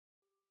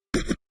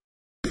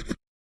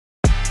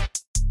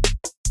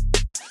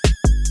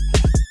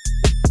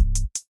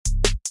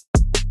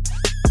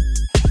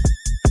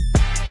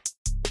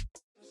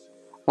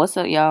What's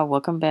up, y'all?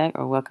 Welcome back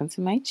or welcome to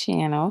my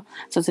channel.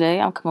 So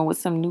today I'm coming with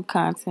some new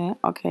content,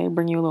 okay?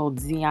 Bring you a little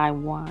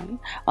DIY.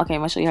 Okay, I'm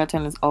gonna show you how to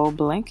turn this old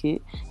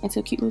blanket into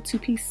a cute little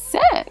two-piece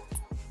set,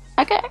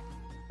 okay?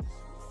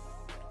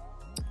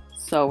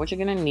 So what you're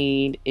gonna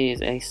need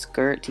is a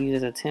skirt to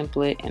use as a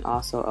template and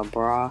also a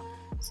bra,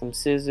 some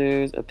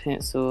scissors, a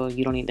pencil.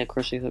 You don't need that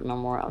crochet hook no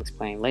more, I'll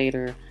explain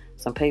later.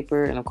 Some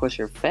paper, and of course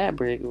your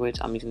fabric, which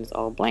I'm using this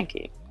old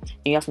blanket. And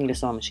you also need a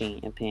sewing machine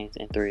and pins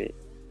and thread,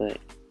 but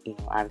you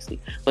know, obviously.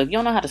 But if you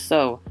don't know how to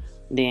sew,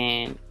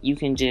 then you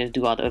can just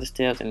do all the other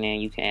steps, and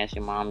then you can ask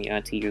your mom, your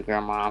auntie, your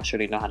grandma. I'm sure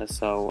they know how to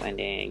sew, and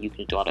then you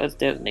can do all the other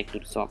steps, and they can do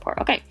the sewing part.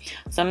 Okay,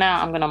 so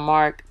now I'm gonna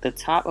mark the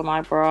top of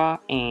my bra,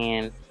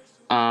 and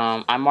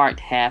I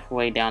marked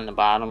halfway down the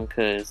bottom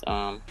because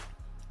I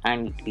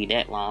didn't need to be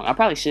that long. I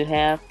probably should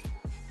have,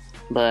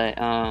 but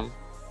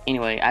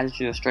anyway, I just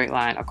drew a straight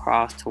line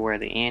across to where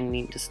the end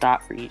needs to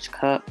stop for each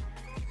cup,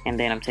 and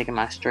then I'm taking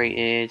my straight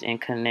edge and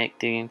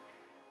connecting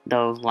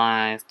those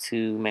lines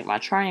to make my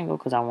triangle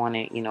because I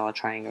wanted, you know, a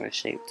triangular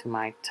shape to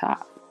my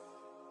top.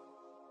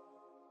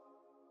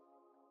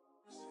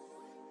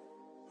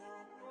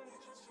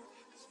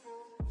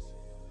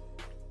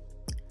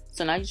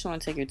 So now you just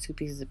want to take your two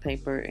pieces of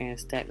paper and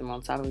stack them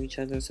on top of each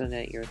other so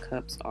that your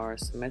cups are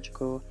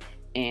symmetrical,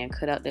 and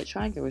cut out that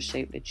triangular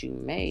shape that you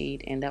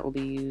made, and that will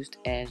be used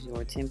as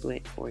your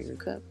template for your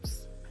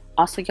cups.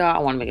 Also, y'all, I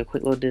want to make a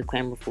quick little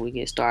disclaimer before we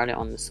get started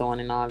on the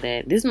sewing and all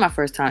that. This is my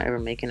first time ever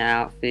making an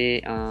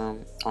outfit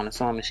on a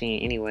sewing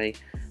machine anyway.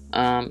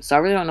 So I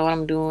really don't know what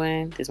I'm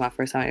doing. This is my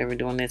first time ever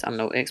doing this. I'm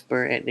no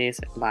expert at this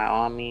by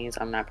all means.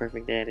 I'm not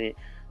perfect at it.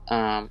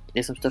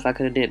 There's some stuff I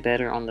could have did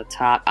better on the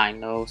top, I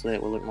know, so that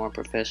it would look more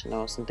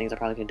professional. Some things I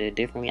probably could have did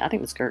differently. I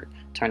think the skirt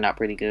turned out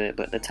pretty good,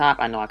 but the top,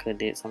 I know I could have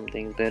did some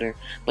things better.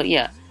 But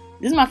yeah,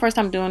 this is my first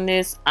time doing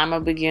this. I'm a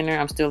beginner.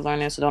 I'm still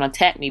learning, so don't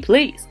attack me,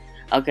 please.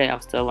 Okay,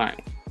 I'm still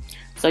learning.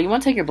 So you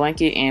want to take your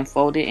blanket and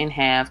fold it in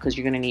half because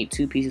you're going to need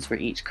two pieces for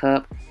each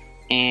cup.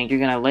 And you're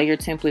going to lay your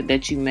template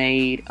that you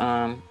made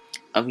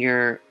of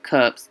your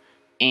cups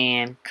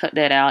and cut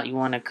that out. You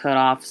want to cut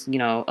off, you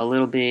know, a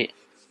little bit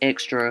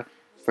extra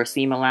for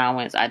seam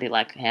allowance. I did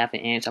like half an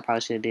inch. I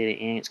probably should have did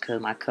an inch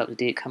because my cups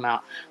did come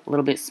out a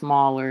little bit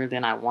smaller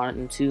than I wanted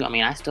them to. I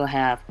mean, I still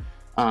have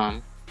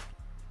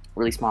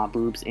really small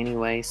boobs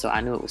anyway, so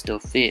I knew it would still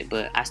fit,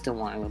 but I still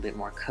wanted a little bit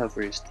more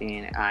coverage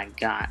than I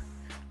got.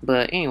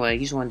 But anyway,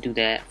 you just want to do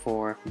that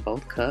for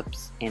both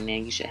cups, and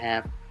then you should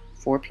have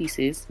 4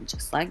 pieces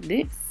just like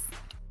this.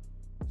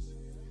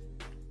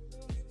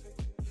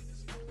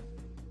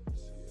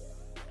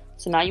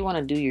 So now you want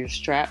to do your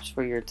straps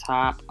for your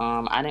top.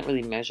 I didn't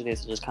really measure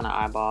this, I just kind of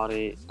eyeballed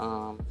it.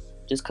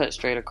 Just cut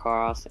straight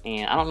across,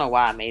 and I don't know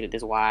why I made it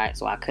this wide,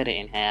 so I cut it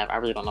in half. I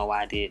really don't know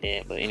why I did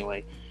that, but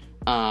anyway,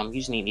 you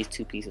just need these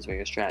 2 pieces for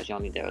your straps. You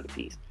don't need the other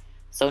piece.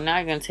 So now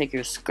you're going to take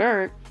your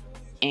skirt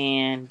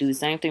and do the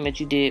same thing that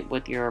you did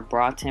with your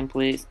bra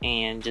templates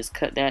and just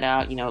cut that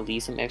out, you know,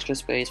 leave some extra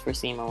space for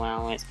seam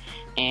allowance.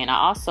 And I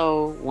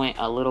also went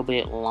a little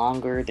bit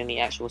longer than the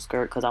actual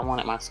skirt because I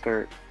wanted my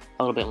skirt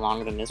a little bit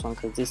longer than this one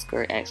because this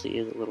skirt actually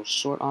is a little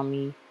short on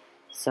me.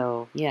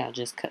 So yeah,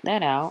 just cut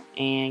that out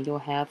and you'll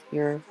have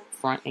your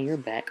front and your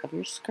back of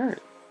your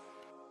skirt.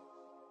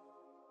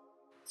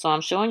 So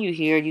I'm showing you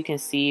here, you can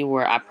see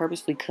where I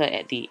purposely cut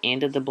at the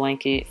end of the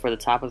blanket for the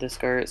top of the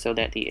skirt so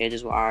that the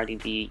edges will already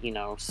be, you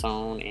know,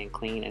 sewn and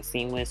clean and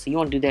seamless. So you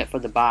want to do that for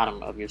the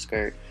bottom of your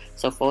skirt.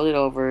 So fold it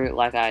over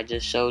like I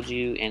just showed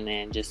you, and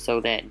then just sew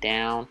that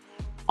down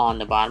on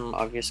the bottom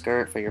of your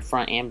skirt for your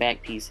front and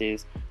back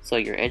pieces. So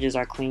your edges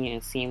are clean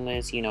and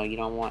seamless. You know, you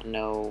don't want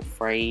no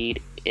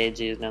frayed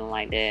edges, nothing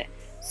like that.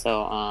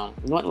 So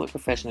you want to look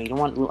professional. You don't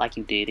want to look like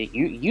you did it.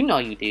 You know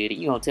you did it.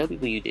 You don't tell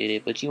people you did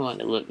it, but you want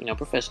to look, you know,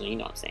 professional. You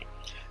know what I'm saying?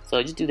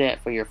 So just do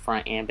that for your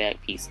front and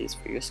back pieces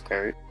for your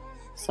skirt.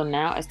 So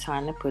now it's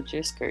time to put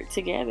your skirt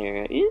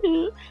together.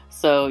 Ew.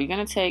 So you're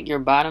gonna take your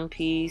bottom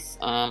piece.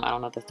 I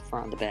don't know if that's the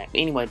front or the back, but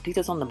anyway, the piece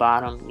that's on the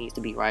bottom needs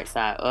to be right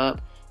side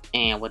up,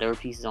 and whatever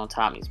piece is on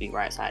top needs to be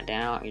right side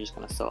down. You're just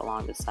gonna sew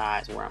along the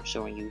sides where I'm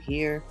showing you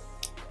here,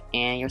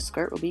 and your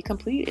skirt will be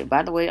completed.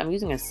 By the way, I'm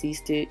using a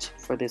C-stitch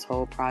for this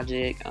whole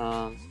project.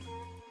 I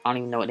don't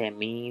even know what that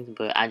means,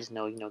 but I just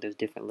know, you know, there's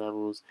different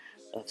levels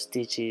of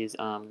stitches.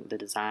 The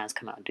designs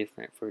come out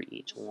different for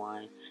each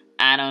one.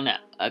 I don't know.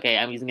 Okay,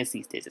 I'm using a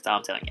C-stitch. That's all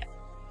I'm telling you.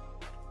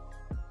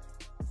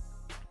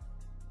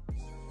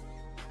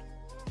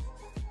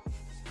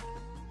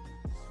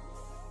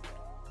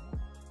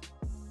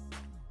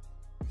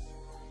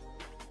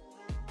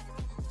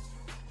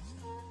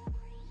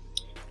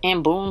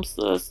 And boom,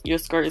 sis, your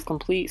skirt is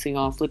complete. So you're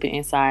going to flip it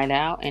inside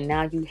out. And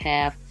now you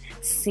have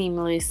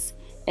seamless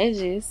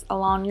edges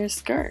along your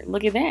skirt.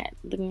 Look at that.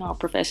 Looking all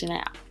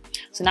professional.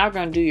 So now we're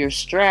going to do your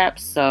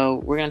straps. So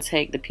we're going to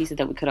take the pieces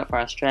that we cut up for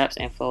our straps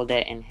and fold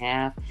that in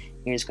half.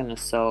 You're just going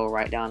to sew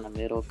right down the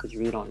middle because you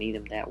really don't need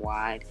them that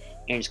wide.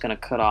 You're just going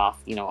to cut off,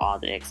 you know, all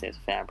the excess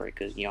fabric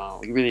because, you know,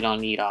 you really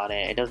don't need all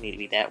that. It doesn't need to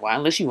be that wide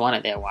unless you want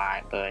it that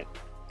wide. But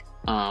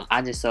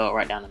I just sew it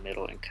right down the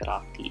middle and cut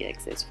off the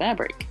excess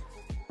fabric.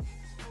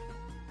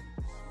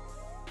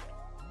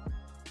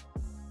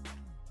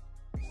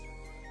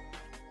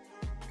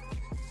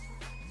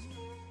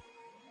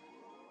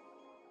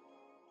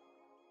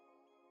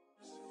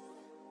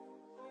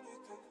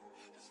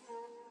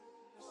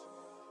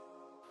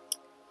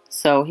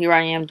 So here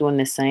I am doing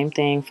the same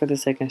thing for the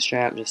second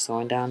strap, just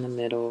sewing down the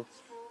middle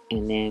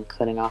and then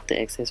cutting off the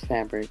excess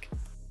fabric.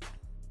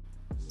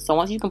 So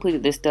once you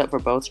completed this step for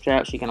both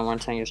straps, you're going to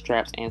want to turn your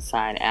straps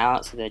inside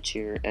out so that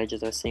your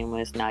edges are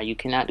seamless. Now you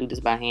cannot do this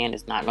by hand.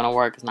 It's not going to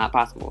work. It's not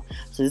possible.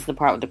 So this is the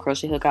part with the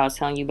crochet hook I was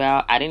telling you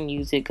about. I didn't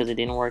use it because it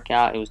didn't work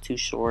out. It was too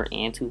short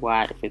and too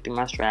wide to fit through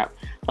my strap.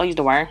 So I used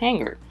a wire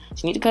hanger.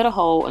 So you need to cut a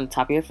hole on the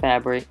top of your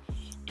fabric,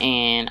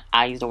 and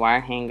I used a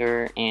wire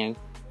hanger and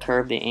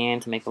curve the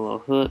end to make a little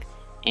hook,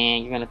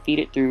 and you're going to feed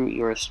it through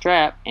your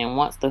strap. And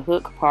once the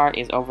hook part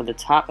is over the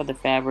top of the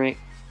fabric,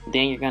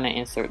 then you're going to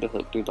insert the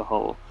hook through the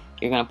hole.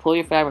 You're going to pull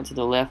your fabric to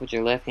the left with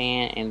your left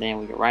hand, and then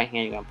with your right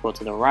hand you're going to pull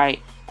to the right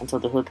until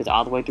the hook is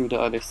all the way through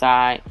the other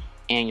side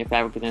and your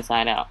fabric is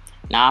inside out.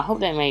 Now I hope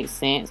that made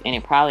sense, and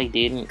it probably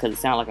didn't because it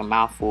sounded like a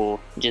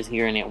mouthful just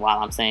hearing it while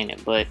I'm saying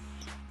it, but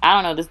I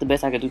don't know, this is the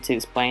best I could do to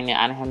explain it.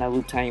 I didn't have no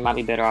loop turn. You might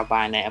be better off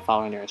buying that and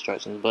following their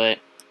instructions, but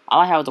all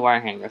I have was a wire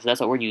hanger, so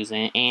that's what we're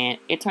using, and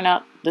it turned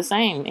out the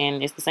same,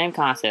 and it's the same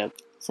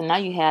concept. So now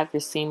you have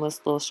your seamless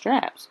little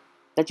straps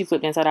that you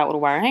flipped inside out with a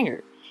wire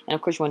hanger. And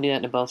of course you want to do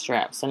that to both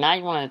straps. So now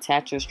you want to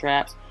attach your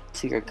straps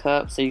to your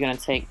cup. So you're going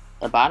to take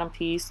the bottom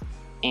piece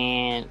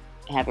and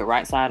have it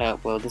right side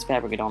up. Well, this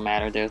fabric, it don't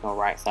matter, there's no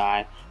right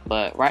side,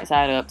 but right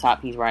side up,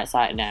 top piece right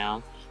side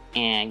down,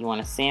 and you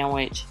want to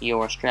sandwich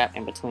your strap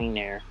in between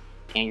there,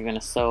 and you're going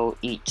to sew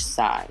each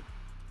side.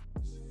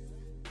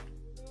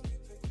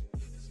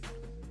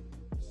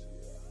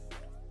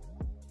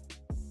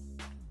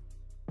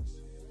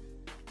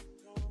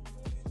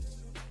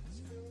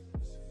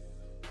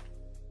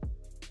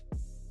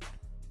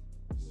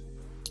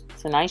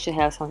 So now you should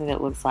have something that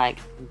looks like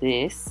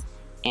this,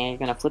 and you're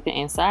going to flip it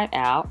inside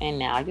out, and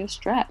now your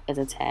strap is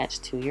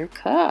attached to your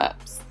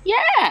cups.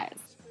 Yes!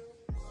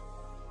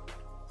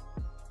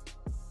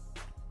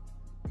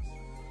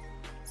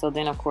 So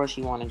then of course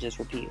you want to just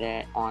repeat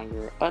that on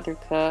your other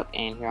cup,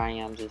 and here I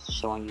am just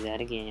showing you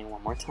that again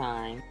one more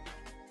time.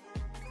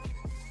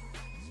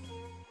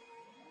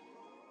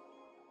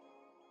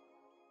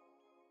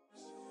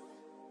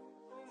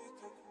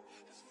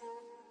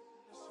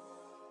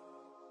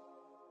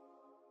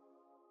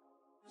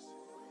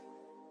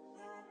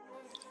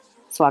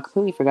 So I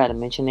completely forgot to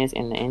mention this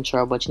in the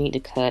intro, but you need to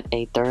cut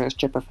a third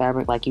strip of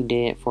fabric like you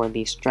did for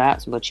the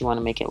straps, but you want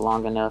to make it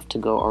long enough to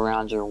go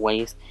around your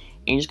waist.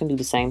 And you're just going to do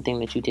the same thing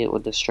that you did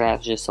with the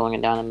straps, just sewing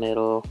it down the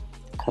middle,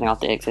 cutting off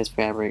the excess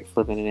fabric,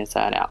 flipping it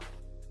inside out.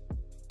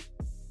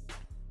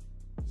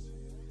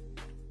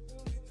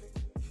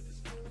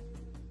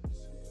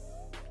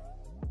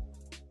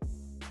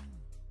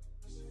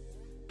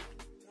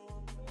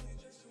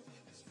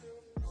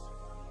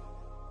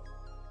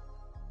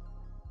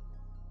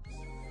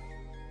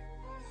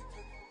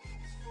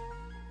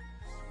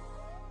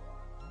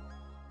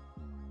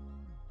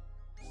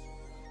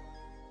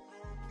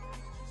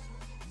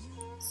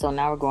 So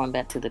now we're going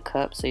back to the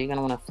cup. So you're going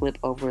to want to flip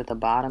over the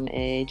bottom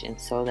edge and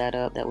sew that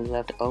up that we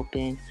left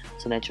open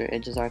so that your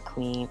edges are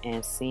clean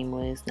and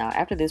seamless. Now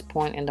after this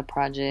point in the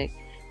project,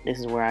 this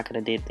is where I could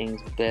have did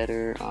things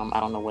better. I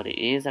don't know what it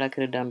is that I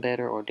could have done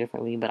better or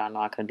differently, but I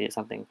know I could have did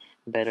something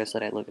better so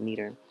that it looked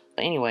neater.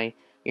 But anyway,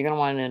 you're going to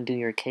want to do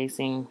your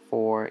casing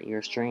for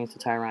your strings to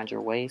tie around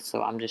your waist.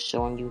 So I'm just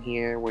showing you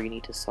here where you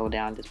need to sew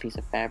down this piece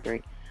of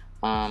fabric.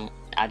 I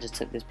just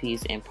took this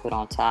piece and put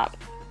on top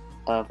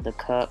of the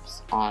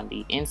cups on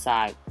the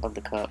inside of the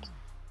cups,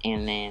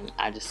 and then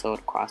I just sewed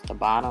across the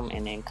bottom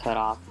and then cut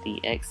off the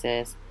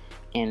excess,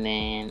 and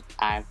then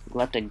I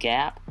left a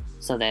gap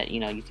so that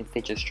you can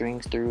fit your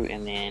strings through,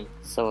 and then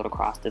sew it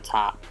across the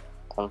top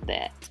of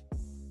that.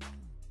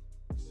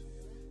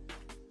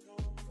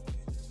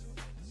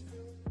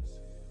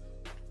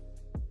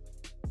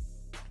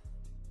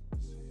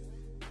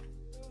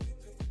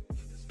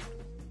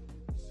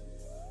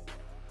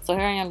 So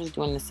here I am just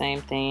doing the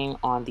same thing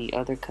on the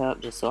other cup,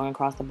 just sewing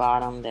across the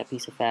bottom, that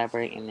piece of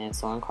fabric, and then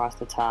sewing across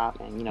the top,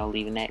 and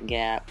leaving that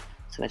gap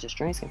so that your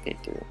strings can fit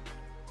through.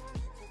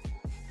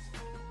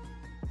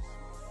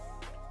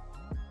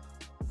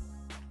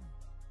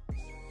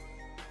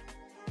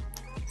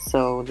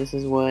 So this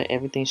is what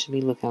everything should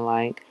be looking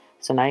like.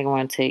 So now you're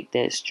going to take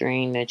that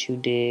string that you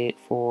did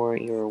for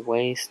your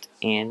waist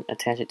and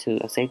attach it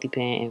to a safety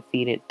pin and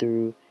feed it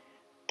through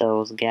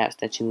those gaps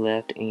that you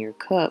left in your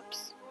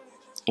cups.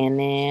 And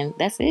then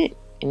that's it,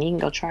 and you can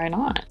go try it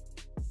on.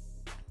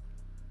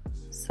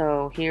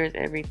 So here's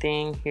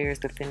everything. Here's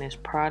the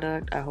finished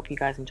product. I hope you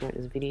guys enjoyed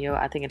this video.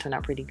 I think it turned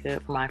out pretty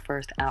good for my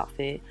first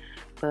outfit.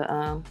 But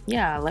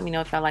yeah, let me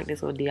know if y'all like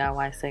this little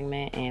DIY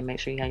segment, and make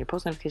sure you have your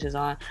post notifications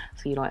on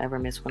so you don't ever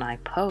miss when I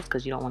post,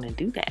 because you don't want to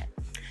do that.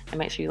 And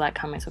make sure you like,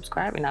 comment,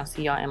 subscribe, and I'll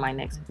see y'all in my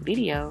next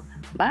video.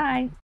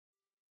 Bye.